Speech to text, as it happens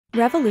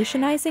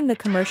Revolutionizing the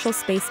commercial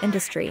space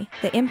industry,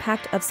 the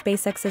impact of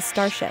SpaceX's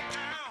Starship.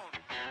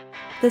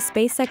 The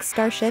SpaceX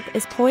Starship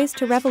is poised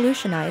to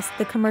revolutionize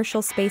the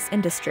commercial space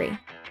industry.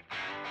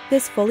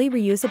 This fully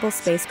reusable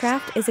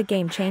spacecraft is a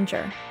game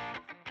changer.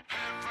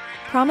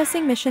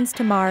 Promising missions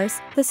to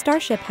Mars, the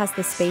Starship has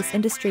the space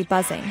industry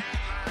buzzing.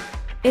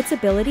 Its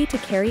ability to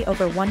carry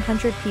over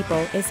 100 people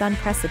is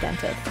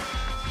unprecedented.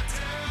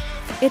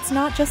 It's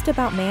not just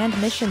about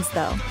manned missions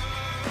though.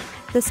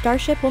 The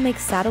Starship will make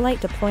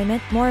satellite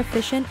deployment more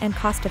efficient and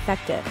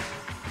cost-effective.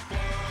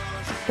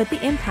 But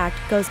the impact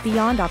goes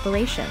beyond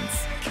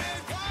operations.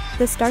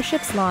 The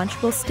Starship's launch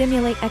will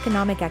stimulate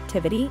economic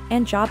activity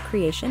and job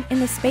creation in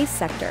the space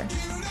sector.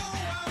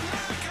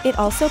 It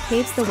also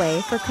paves the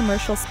way for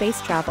commercial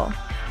space travel.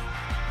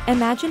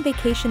 Imagine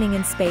vacationing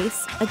in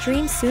space, a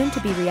dream soon to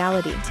be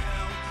reality.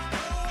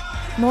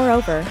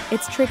 Moreover,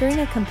 it's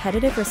triggering a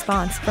competitive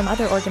response from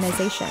other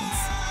organizations.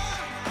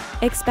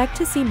 Expect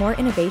to see more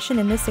innovation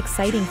in this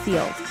exciting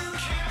field.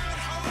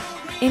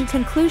 In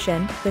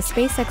conclusion, the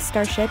SpaceX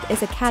Starship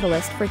is a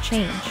catalyst for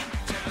change.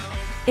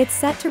 It's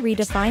set to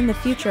redefine the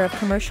future of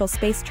commercial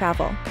space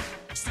travel.